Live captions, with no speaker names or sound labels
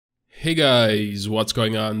Hey guys, what's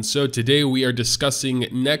going on? So today we are discussing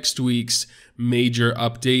next week's major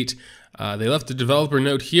update. They left a developer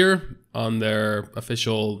note here on their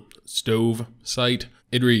official Stove site.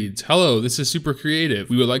 It reads, "Hello, this is Super Creative.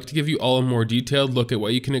 We would like to give you all a more detailed look at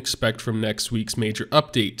what you can expect from next week's major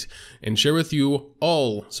update and share with you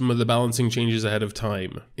all some of the balancing changes ahead of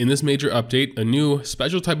time. In this major update, a new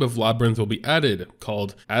special type of labyrinth will be added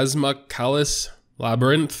called Asmakalis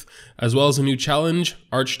Labyrinth, as well as a new challenge,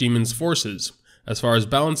 Archdemon's Forces. As far as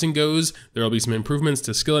balancing goes, there will be some improvements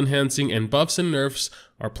to skill enhancing, and buffs and nerfs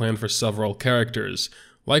are planned for several characters.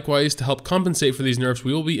 Likewise, to help compensate for these nerfs,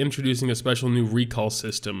 we will be introducing a special new recall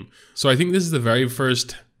system." So I think this is the very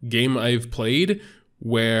first game I've played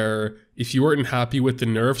where if you weren't happy with the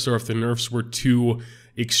nerfs, or if the nerfs were too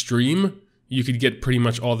extreme, you could get pretty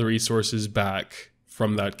much all the resources back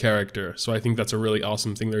from that character. So I think that's a really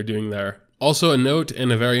awesome thing they're doing there. Also a note,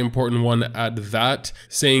 and a very important one at that,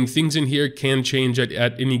 saying things in here can change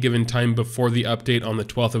at any given time before the update on the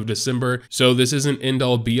 12th of December. So this isn't end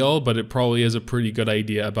all be all, but it probably is a pretty good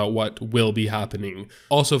idea about what will be happening.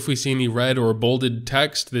 Also, if we see any red or bolded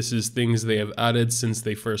text, this is things they have added since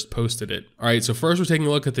they first posted it. Alright, so first we're taking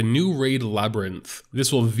a look at the new raid Labyrinth.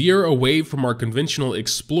 This will veer away from our conventional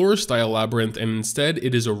Explorer style Labyrinth, and instead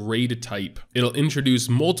it is a raid type. It'll introduce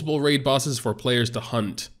multiple raid bosses for players to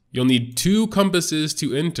hunt. You'll need 2 compasses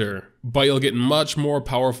to enter, but you'll get much more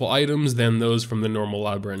powerful items than those from the normal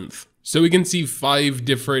labyrinth. So we can see 5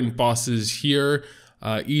 different bosses here,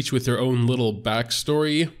 each with their own little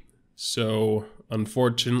backstory. So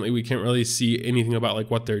unfortunately, we can't really see anything about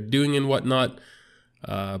like what they're doing and whatnot.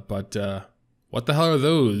 But what the hell are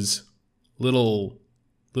those? Little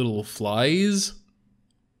flies?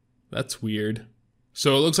 That's weird.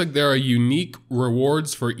 So it looks like there are unique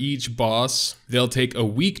rewards for each boss. They'll take a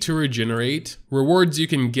week to regenerate. Rewards you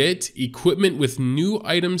can get: equipment with new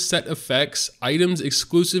item set effects, items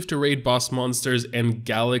exclusive to raid boss monsters, and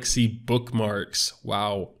galaxy bookmarks.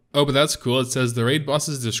 Wow. Oh, but that's cool. It says the raid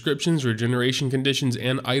boss's descriptions, regeneration conditions,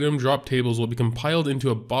 and item drop tables will be compiled into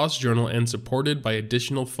a boss journal and supported by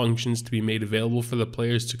additional functions to be made available for the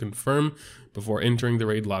players to confirm before entering the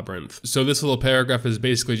raid labyrinth. So this little paragraph is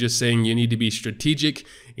basically just saying you need to be strategic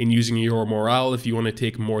in using your morale if you want to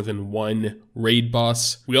take more than one raid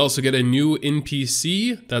boss. We also get a new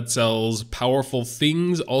NPC that sells powerful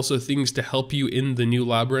things, also things to help you in the new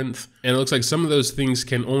labyrinth. And it looks like some of those things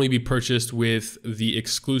can only be purchased with the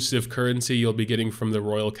exclusive currency you'll be getting from the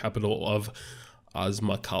royal capital of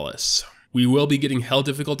Asmakalis. We will be getting Hell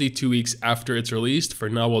difficulty 2 weeks after it's released. For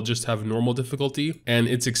now, we'll just have normal difficulty. And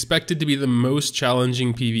it's expected to be the most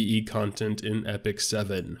challenging PvE content in Epic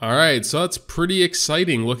 7. Alright, so that's pretty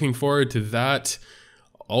exciting. Looking forward to that.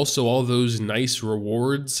 Also, all those nice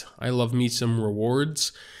rewards. I love me some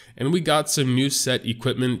rewards. And we got some new set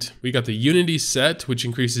equipment. We got the Unity set, which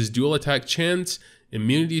increases dual attack chance.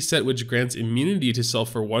 Immunity set, which grants immunity to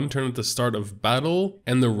self for 1 turn at the start of battle,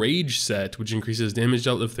 and the Rage set, which increases damage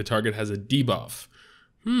dealt if the target has a debuff.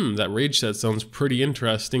 That Rage set sounds pretty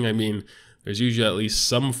interesting. I mean, there's usually at least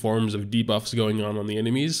some forms of debuffs going on the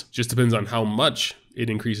enemies. Just depends on how much it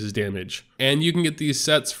increases damage. And you can get these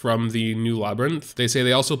sets from the new Labyrinth. They say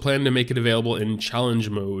they also plan to make it available in challenge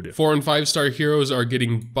mode. 4 and 5 star heroes are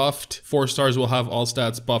getting buffed. 4 stars will have all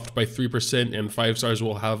stats buffed by 3%, and 5 stars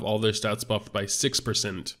will have all their stats buffed by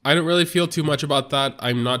 6%. I don't really feel too much about that.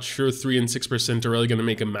 I'm not sure 3 and 6% are really going to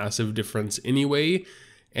make a massive difference anyway.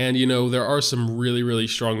 And you know, there are some really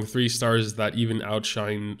strong 3 stars that even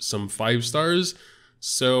outshine some 5 stars.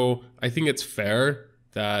 So I think it's fair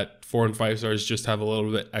that 4 and 5 stars just have a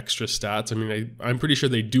little bit extra stats. I mean, I'm pretty sure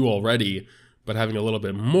they do already, but having a little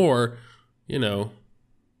bit more, you know,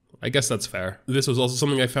 I guess that's fair. This was also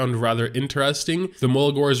something I found rather interesting. The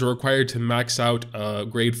Mulligors are required to max out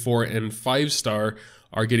grade 4 and 5 star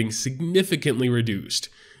are getting significantly reduced.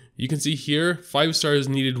 You can see here, 5 stars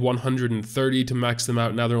needed 130 to max them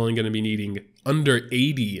out. Now they're only going to be needing under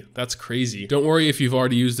 80. That's crazy. Don't worry if you've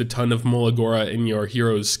already used a ton of Mulligora in your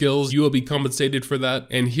hero's skills. You will be compensated for that.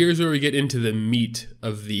 And here's where we get into the meat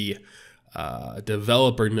of the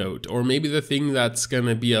developer note, or maybe the thing that's going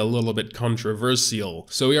to be a little bit controversial.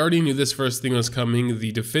 So we already knew this first thing was coming.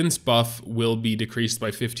 The defense buff will be decreased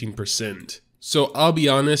by 15%. So I'll be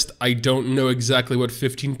honest, I don't know exactly what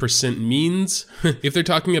 15% means. If they're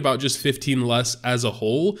talking about just 15 less as a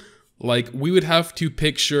whole, like we would have to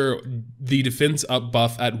picture the defense up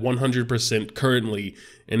buff at 100% currently.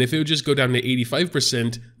 And if it would just go down to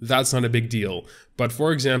 85%, that's not a big deal. But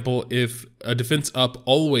for example, if a defense up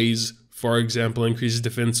always, for example, increases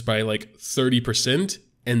defense by like 30%,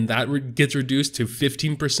 and that gets reduced to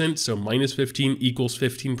 15%, so minus 15 equals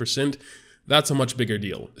 15%, that's a much bigger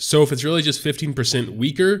deal. So if it's really just 15%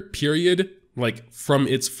 weaker, period, like from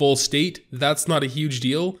its full state, that's not a huge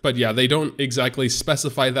deal. But yeah, they don't exactly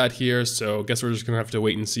specify that here, so I guess we're just gonna have to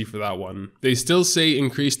wait and see for that one. They still say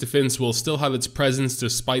increased defense will still have its presence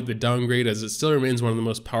despite the downgrade, as it still remains one of the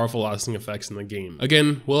most powerful lasting effects in the game.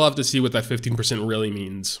 Again, we'll have to see what that 15% really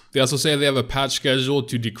means. They also say they have a patch schedule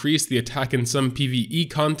to decrease the attack in some PvE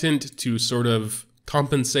content to sort of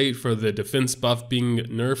compensate for the defense buff being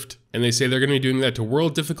nerfed. And they say they're going to be doing that to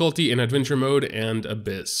world difficulty in adventure mode and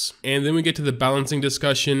abyss. And then we get to the balancing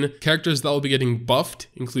discussion. Characters that will be getting buffed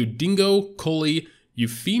include Dingo, Koli,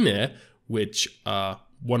 Euphine, which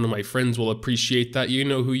one of my friends will appreciate that, you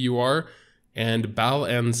know who you are, and Bal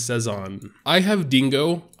and Sezon. I have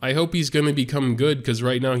Dingo. I hope he's going to become good, because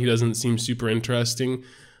right now he doesn't seem super interesting.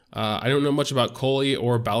 I don't know much about Koli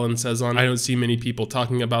or Bal and Sezon. I don't see many people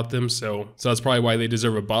talking about them, so that's probably why they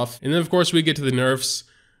deserve a buff. And then of course we get to the nerfs.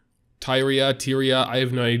 Tyria, I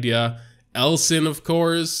have no idea. Elsin, of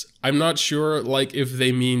course. I'm not sure like if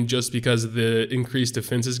they mean just because the increased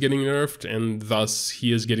defense is getting nerfed and thus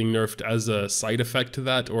he is getting nerfed as a side effect to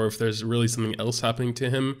that, or if there's really something else happening to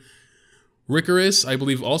him. Ricorus, I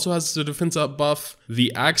believe, also has a defense up buff.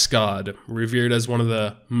 The Axe God, revered as one of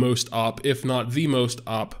the most op, if not the most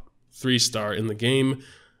op, 3-star in the game.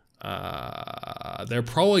 They're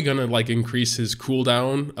probably gonna like increase his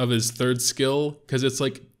cooldown of his 3rd skill, because it's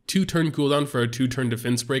like 2-turn cooldown for a 2-turn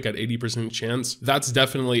defense break at 80% chance. That's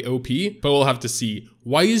definitely OP, but we'll have to see.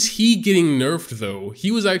 Why is he getting nerfed though?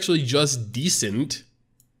 He was actually just decent.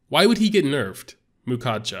 Why would he get nerfed?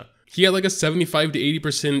 Mukacha. He had like a 75 to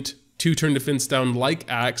 80% 2-turn defense down like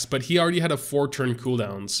Axe, but he already had a 4-turn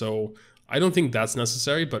cooldown, so I don't think that's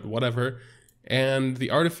necessary, but whatever. And the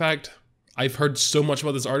artifact, I've heard so much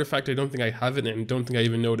about this artifact, I don't think I have it, and don't think I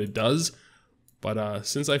even know what it does. But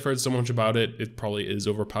since I've heard so much about it, it probably is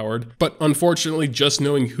overpowered. But unfortunately, just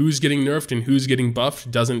knowing who's getting nerfed and who's getting buffed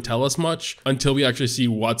doesn't tell us much until we actually see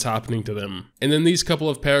what's happening to them. And then these couple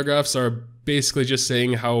of paragraphs are basically just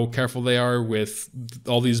saying how careful they are with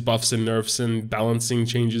all these buffs and nerfs and balancing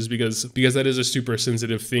changes, because that is a super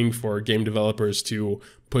sensitive thing for game developers to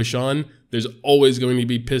push on. There's always going to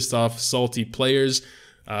be pissed off, salty players,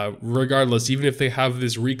 regardless, even if they have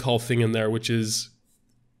this recall thing in there, which is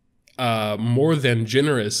more than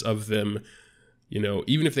generous of them. You know,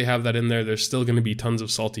 even if they have that in there, there's still going to be tons of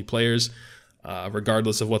salty players,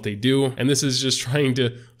 regardless of what they do. And this is just trying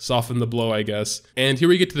to soften the blow, I guess. And here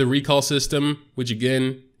we get to the recall system, which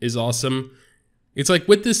again is awesome. It's like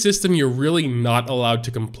with this system, you're really not allowed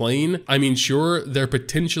to complain. I mean, sure, they're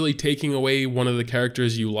potentially taking away one of the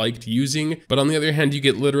characters you liked using, but on the other hand, you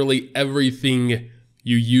get literally everything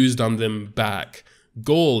you used on them back.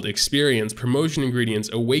 Gold, experience, promotion ingredients,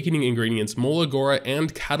 awakening ingredients, Molagora,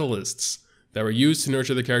 and catalysts that were used to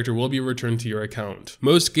nurture the character will be returned to your account.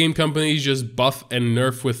 Most game companies just buff and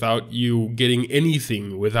nerf without you getting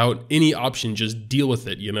anything, without any option, just deal with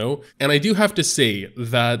it, you know? And I do have to say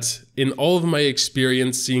that in all of my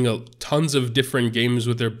experience seeing tons of different games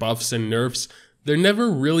with their buffs and nerfs, they're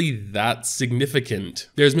never really that significant.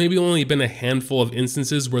 There's maybe only been a handful of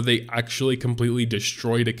instances where they actually completely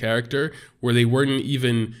destroyed a character, where they weren't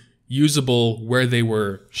even usable where they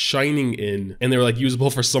were shining in, and they were like usable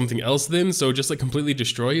for something else then, so just like completely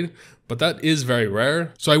destroyed. But that is very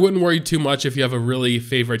rare, so I wouldn't worry too much if you have a really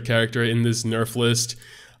favorite character in this nerf list.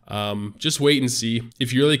 Just wait and see.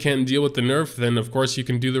 If you really can't deal with the nerf, then of course you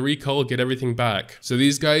can do the recall, get everything back. So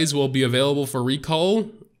these guys will be available for recall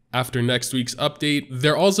after next week's update.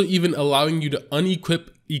 They're also even allowing you to unequip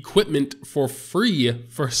equipment for free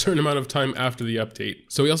for a certain amount of time after the update.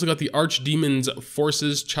 So we also got the Archdemon's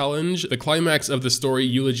Forces Challenge, the climax of the story,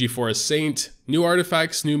 Eulogy for a Saint, new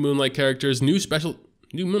artifacts, new Moonlight characters, new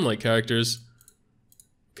Moonlight characters.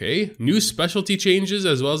 Okay, new specialty changes,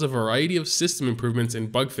 as well as a variety of system improvements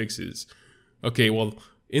and bug fixes. Okay, well,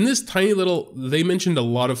 in this tiny little, they mentioned a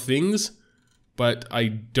lot of things, but I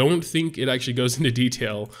don't think it actually goes into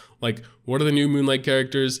detail. Like, what are the new Moonlight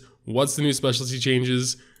characters? What's the new specialty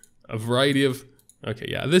changes? A variety of... Okay,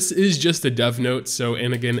 yeah, this is just a dev note, so,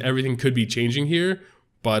 and again, everything could be changing here,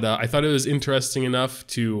 but I thought it was interesting enough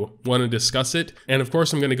to want to discuss it. And of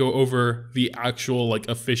course, I'm going to go over the actual, like,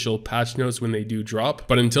 official patch notes when they do drop.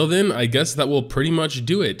 But until then, I guess that will pretty much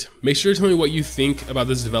do it. Make sure to tell me what you think about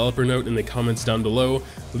this developer note in the comments down below.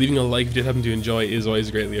 Leaving a like if you did happen to enjoy is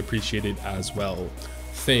always greatly appreciated as well.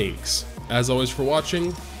 Thanks, as always, for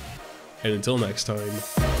watching, and until next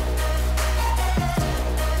time.